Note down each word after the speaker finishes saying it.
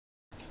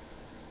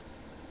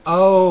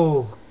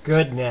Oh,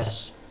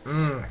 goodness.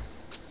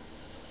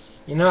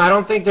 You know, I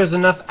don't think there's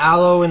enough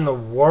aloe in the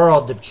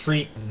world to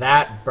treat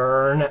that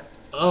burn.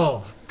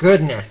 Oh,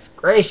 goodness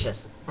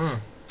gracious.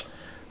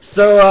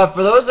 So,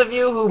 for those of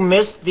you who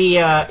missed the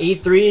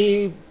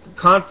E3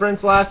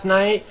 conference last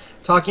night,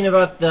 talking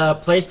about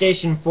the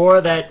PlayStation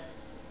 4,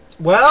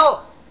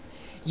 well,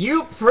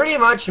 you pretty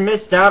much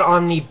missed out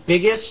on the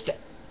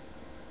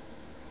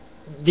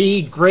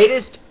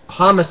greatest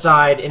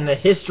homicide in the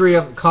history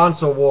of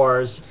console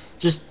wars.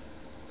 Just,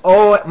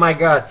 oh my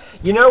god.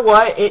 You know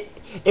what?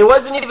 It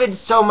wasn't even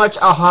so much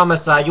a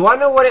homicide. You want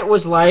to know what it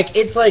was like?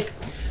 It's like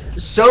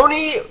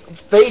Sony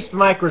faced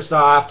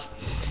Microsoft,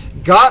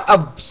 got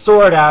a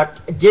sword out,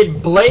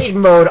 did blade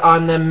mode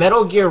on them,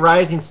 Metal Gear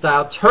Rising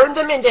style, turned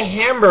them into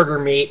hamburger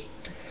meat,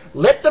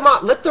 lit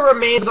the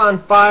remains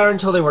on fire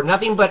until they were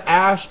nothing but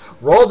ash,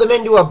 rolled them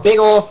into a big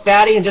old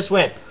fatty, and just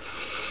went.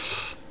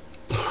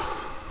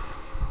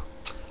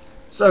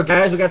 So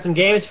guys, we got some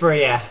games for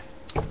you.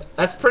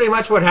 That's pretty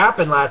much what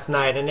happened last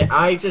night, and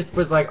I just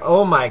was like,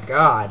 oh my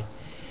god.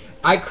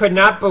 I could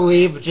not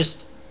believe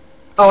just...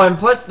 Oh, and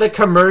plus the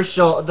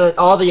commercial,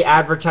 all the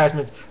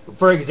advertisements.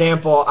 For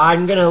example,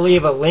 I'm going to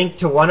leave a link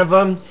to one of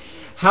them.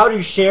 How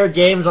to share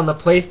games on the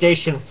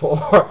PlayStation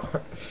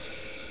 4.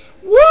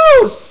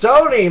 Woo!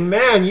 Sony,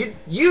 man,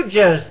 you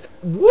just...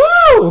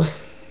 Woo!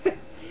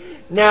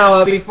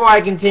 Now, before I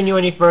continue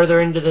any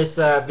further into this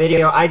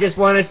video, I just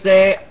want to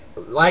say,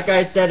 like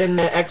I said in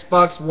the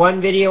Xbox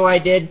One video I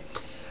did,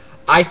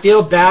 I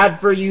feel bad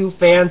for you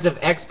fans of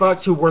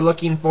Xbox who were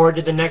looking forward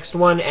to the next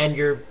one and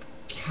you're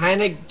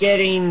kind of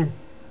getting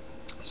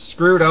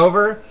screwed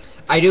over.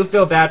 I do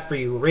feel bad for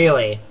you,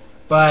 really.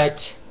 But,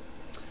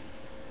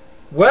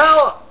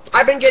 well,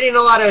 I've been getting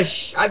a lot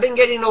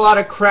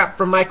of crap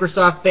from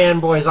Microsoft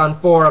fanboys on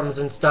forums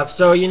and stuff.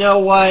 So you know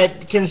what?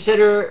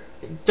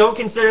 Don't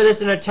consider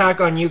this an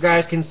attack on you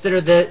guys.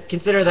 Consider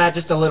that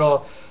just a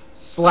little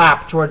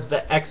slap towards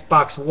the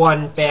Xbox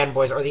One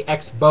fanboys, or the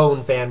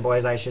Xbone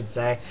fanboys, I should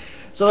say.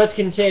 So let's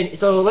continue.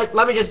 So let's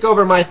just go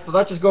over my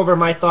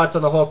thoughts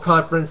on the whole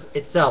conference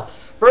itself.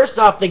 First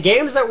off, the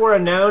games that were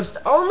announced,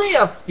 only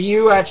a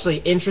few actually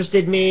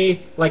interested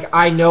me. Like,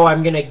 I know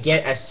I'm gonna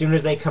get as soon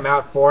as they come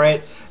out for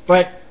it.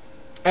 But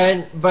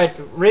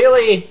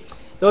really,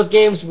 those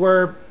games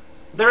were,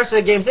 the rest of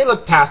the games, they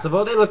looked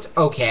passable. They looked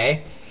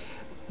okay.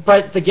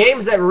 But the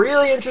games that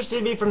really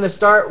interested me from the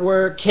start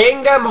were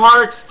Kingdom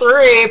Hearts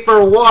 3,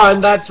 for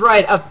one. That's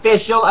right,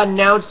 official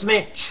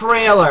announcement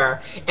trailer.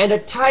 And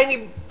a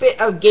tiny bit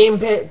of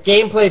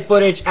gameplay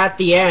footage at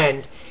the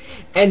end.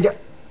 And,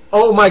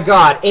 oh my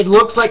god, it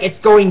looks like it's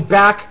going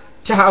back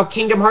to how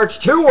Kingdom Hearts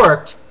 2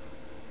 worked.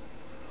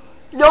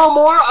 No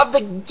more of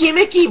the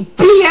gimmicky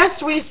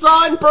BS we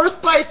saw in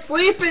Birth by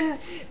Sleep and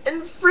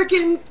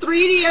frickin'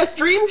 3DS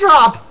Dream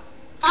Drop.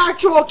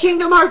 Actual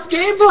Kingdom Hearts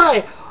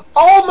gameplay.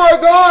 Oh my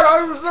god,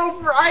 I was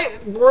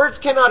so... words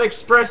cannot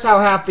express how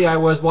happy I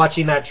was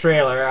watching that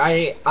trailer.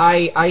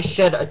 I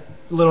shed a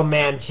little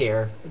man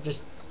tear.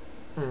 Just...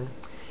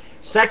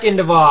 Second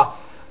of all,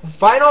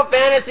 Final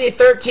Fantasy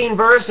 13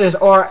 Versus,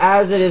 or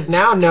as it is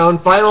now known,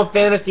 Final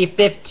Fantasy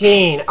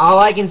 15. All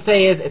I can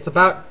say is it's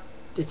about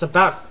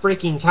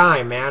freaking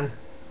time, man.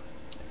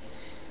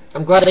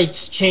 I'm glad they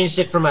changed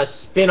it from a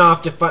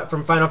spin-off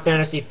from Final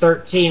Fantasy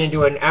 13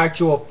 into an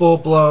actual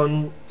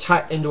full-blown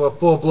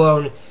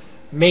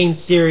main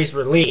series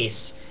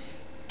release.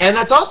 And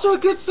that's also a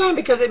good sign,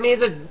 because it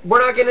means that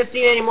we're not going to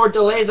see any more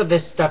delays of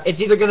this stuff.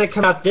 It's either going to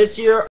come out this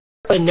year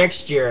or the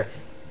next year.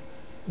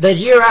 The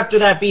year after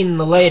that being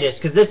the latest,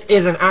 because this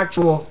is an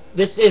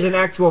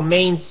actual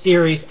main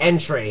series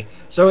entry.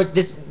 So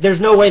there's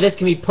no way this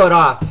can be put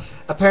off.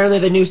 Apparently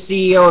the new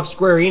CEO of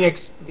Square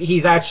Enix,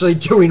 he's actually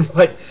doing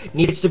what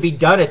needs to be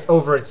done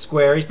over at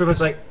Square. He's pretty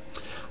much like,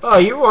 oh,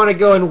 you want to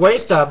go and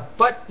waste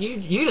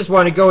you just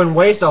want to go and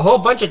waste a whole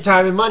bunch of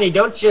time and money,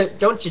 don't you,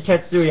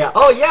 Tetsuya?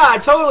 Oh yeah, I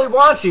totally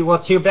want to.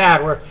 Well, too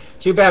bad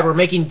we're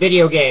making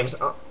video games.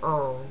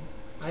 Oh,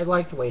 I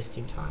liked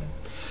wasting time.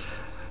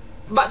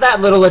 But that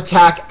little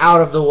attack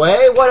out of the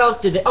way, what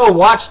else did oh,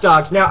 Watch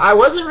Dogs. Now, I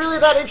wasn't really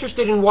that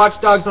interested in Watch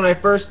Dogs when I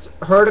first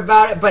heard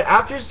about it, but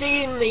after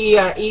seeing the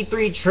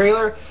E3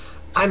 trailer,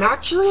 I'm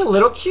actually a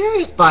little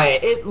curious by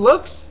it. It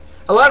looks,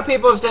 a lot of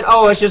people have said,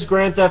 oh, it's just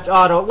Grand Theft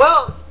Auto.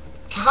 Well,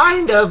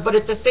 kind of, but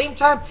at the same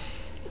time,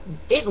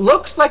 it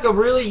looks like a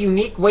really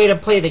unique way to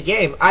play the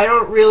game. I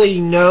don't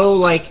really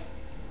know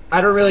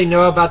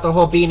about the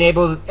whole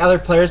other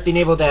players being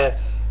able to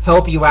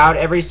help you out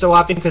every so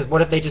often, because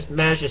what if they just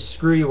manage to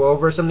screw you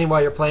over or something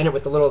while you're playing it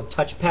with the little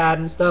touchpad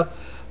and stuff.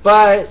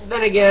 But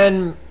then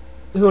again,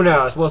 who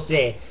knows? We'll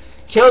see.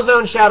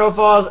 Killzone Shadow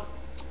Falls,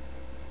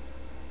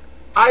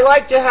 I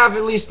like to have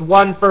at least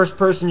one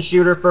first-person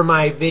shooter for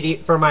my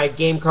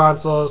game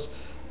consoles.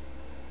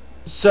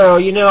 So,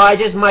 you know, I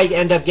just might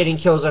end up getting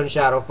Killzone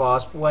Shadow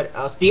Falls. What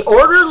else? The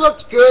Order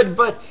looked good,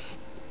 but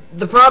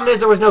the problem is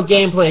there was no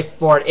gameplay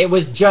for it. It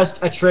was just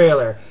a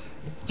trailer.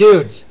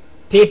 Dudes,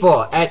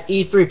 people at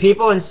E3,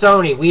 people in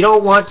Sony, we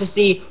don't want to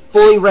see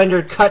fully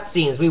rendered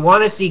cutscenes. We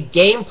want to see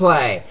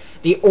gameplay.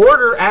 The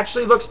Order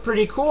actually looks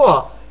pretty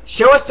cool.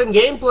 Show us some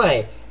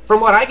gameplay. From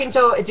what I can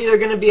tell, it's either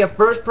going to be a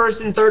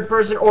first-person,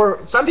 third-person,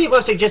 or some people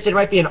have suggested it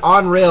might be an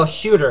on-rail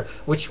shooter,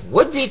 which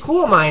would be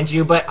cool, mind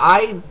you. But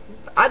I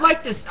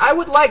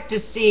would like to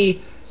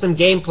see some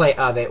gameplay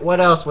of it. What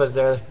else was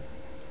there?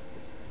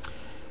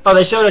 Oh,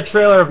 they showed a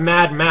trailer of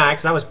Mad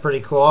Max. That was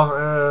pretty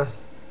cool.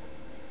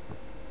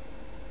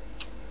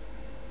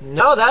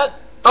 No, that...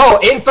 Oh,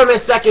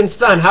 Infamous Second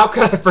Son. How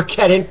could I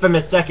forget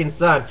Infamous Second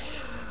Son?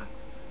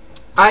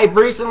 I've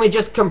recently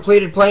just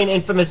completed playing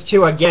Infamous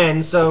 2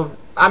 again, so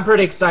I'm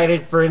pretty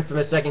excited for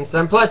Infamous Second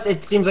Son. Plus,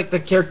 it seems like the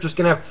character's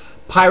going to have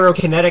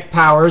pyrokinetic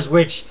powers,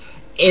 which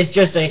is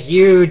just a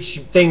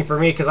huge thing for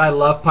me because I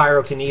love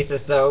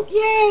pyrokinesis, so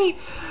yay!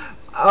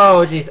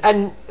 Oh, jeez.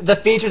 And the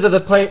features of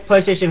the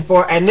PlayStation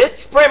 4, and this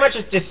pretty much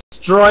just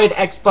destroyed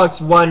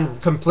Xbox One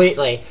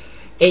completely.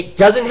 It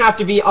doesn't have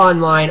to be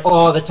online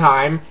all the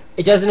time.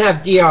 It doesn't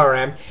have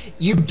DRM.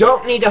 You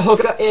don't need to hook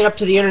it up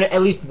to the internet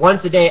at least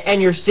once a day.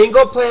 And your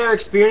single-player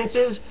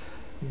experiences,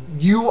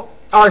 you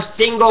are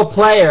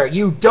single-player.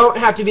 You don't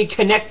have to be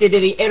connected to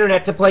the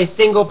internet to play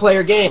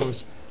single-player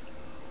games.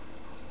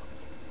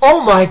 Oh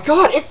my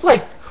god, it's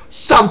like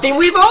something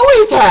we've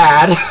always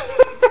had!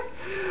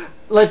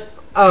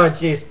 Oh,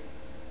 jeez.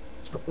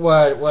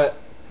 What?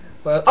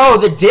 Oh,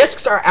 the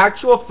discs are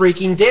actual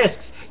freaking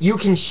discs. You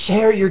can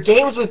share your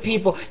games with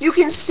people. You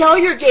can sell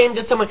your game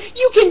to someone.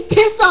 You can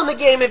piss on the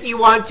game if you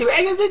want to,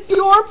 because it's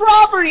your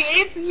property.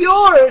 It's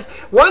yours.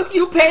 Once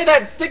you pay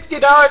that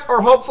 $60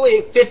 or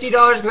hopefully $50,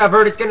 because I've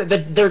heard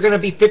they're gonna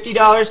be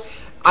 $50.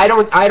 I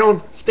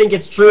don't think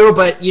it's true,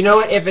 but you know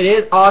what? If it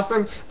is,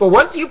 awesome. But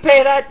once you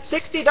pay that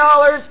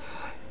 $60.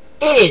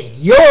 It is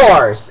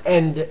yours!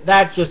 And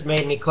that just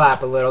made me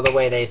clap a little the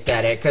way they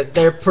said it, because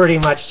they're pretty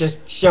much just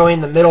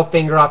showing the middle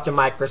finger off to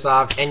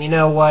Microsoft, and you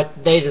know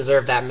what? They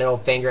deserve that middle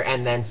finger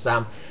and then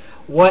some.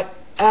 What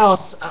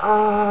else?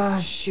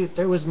 Shoot,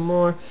 there was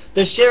more.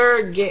 I'm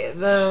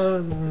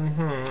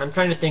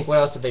trying to think, what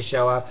else did they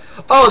show off?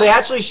 Oh, they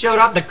actually showed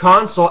off the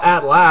console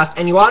at last,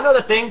 and you want to know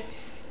the thing?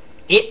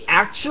 It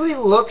actually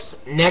looks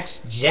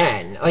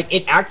next-gen. Like,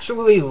 it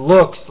actually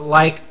looks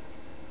like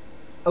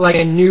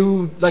a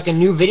new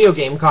video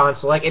game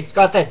console. Like, it's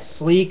got that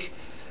sleek,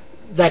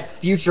 that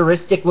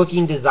futuristic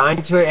looking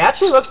design to it. It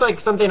actually looks like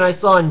something I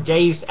saw in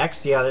Deus Ex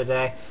the other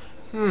day.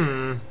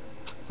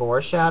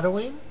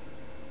 Foreshadowing?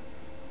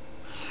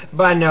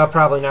 But no,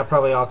 probably not.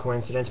 Probably all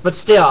coincidence. But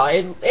still,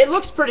 it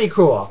looks pretty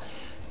cool.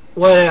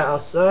 What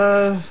else?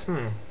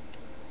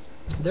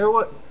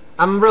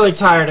 I'm really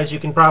tired, as you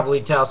can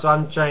probably tell, so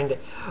I'm trying to...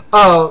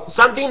 Oh,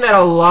 something that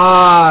a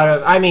lot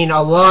of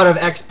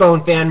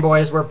Xboxowned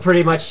fanboys were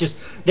pretty much just...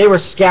 They were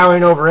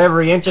scouring over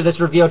every inch of this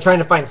reveal, trying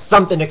to find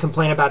something to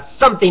complain about,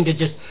 something to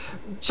just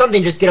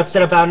get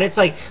upset about, and it's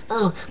like,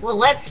 oh, well,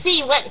 let's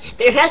see,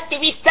 there has to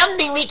be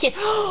something we can...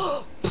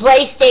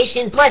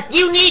 PlayStation Plus,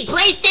 you need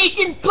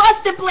PlayStation Plus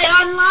to play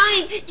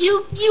online!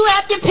 You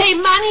have to pay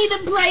money to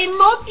play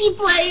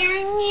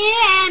multiplayer,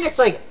 yeah! And it's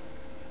like,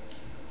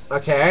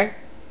 okay...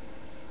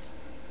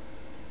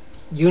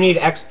 You need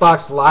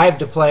Xbox Live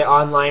to play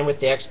online with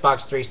the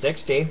Xbox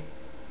 360.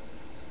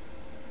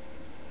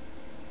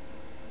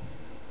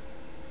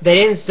 They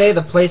didn't say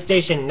the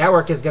PlayStation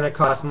Network is going to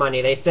cost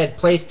money. They said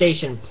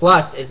PlayStation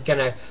Plus is going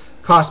to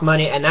cost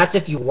money, and that's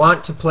if you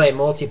want to play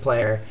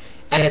multiplayer.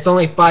 And it's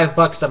only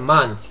 $5 a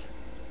month.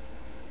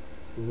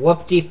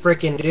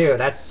 Whoop-de-frickin-do.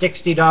 That's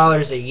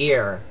 $60 a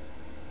year.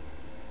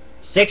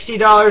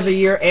 $60 a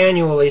year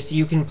annually so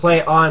you can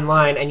play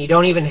online, and you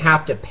don't even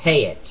have to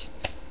pay it.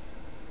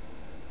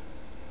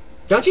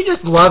 Don't you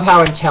just love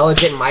how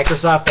intelligent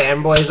Microsoft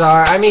fanboys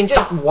are? I mean,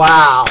 just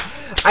wow.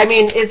 I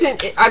mean,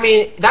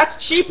 that's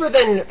cheaper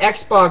than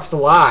Xbox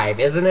Live,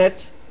 isn't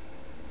it?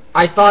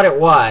 I thought it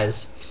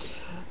was.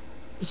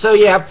 So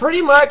yeah,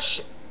 pretty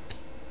much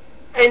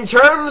in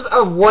terms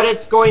of what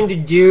it's going to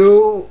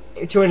do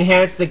to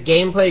enhance the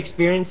gameplay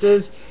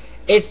experiences,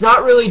 it's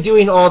not really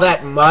doing all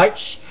that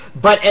much,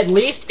 but at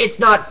least it's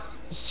not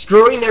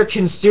screwing their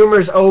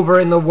consumers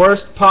over in the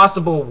worst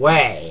possible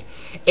way.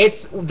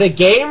 The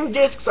game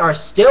discs are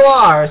still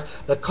ours.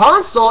 The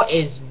console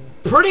is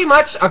pretty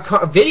much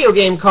a video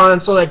game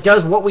console that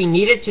does what we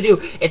need it to do.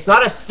 It's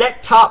not a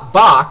set-top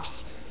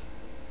box.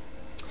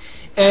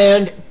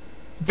 And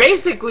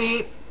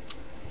basically,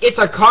 it's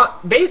a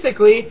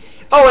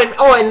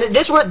and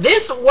this was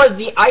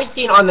the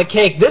icing on the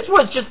cake. This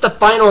was just the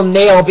final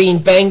nail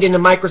being banged into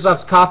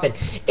Microsoft's coffin.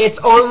 It's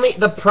only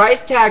the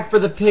price tag for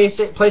the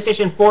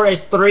PlayStation 4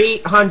 is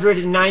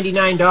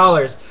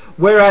 $399.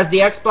 Whereas the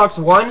Xbox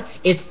One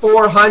is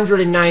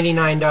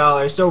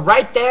 $499. So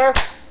right there,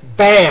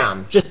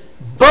 bam, just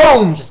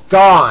boom, just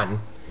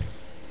gone.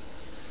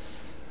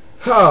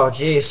 Oh,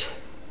 jeez.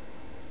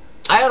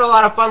 I had a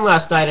lot of fun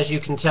last night, as you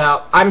can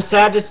tell. I'm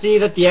sad to see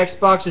that the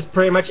Xbox is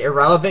pretty much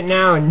irrelevant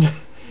now, and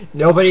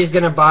nobody's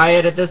going to buy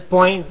it at this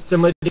point,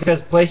 simply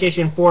because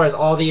PlayStation 4 has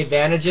all the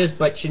advantages.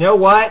 But you know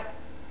what?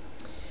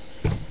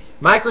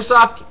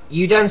 Microsoft,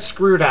 you done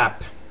screwed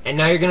up, and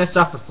now you're going to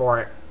suffer for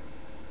it.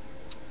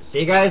 See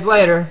you guys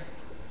later.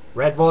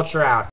 Red Vulture out.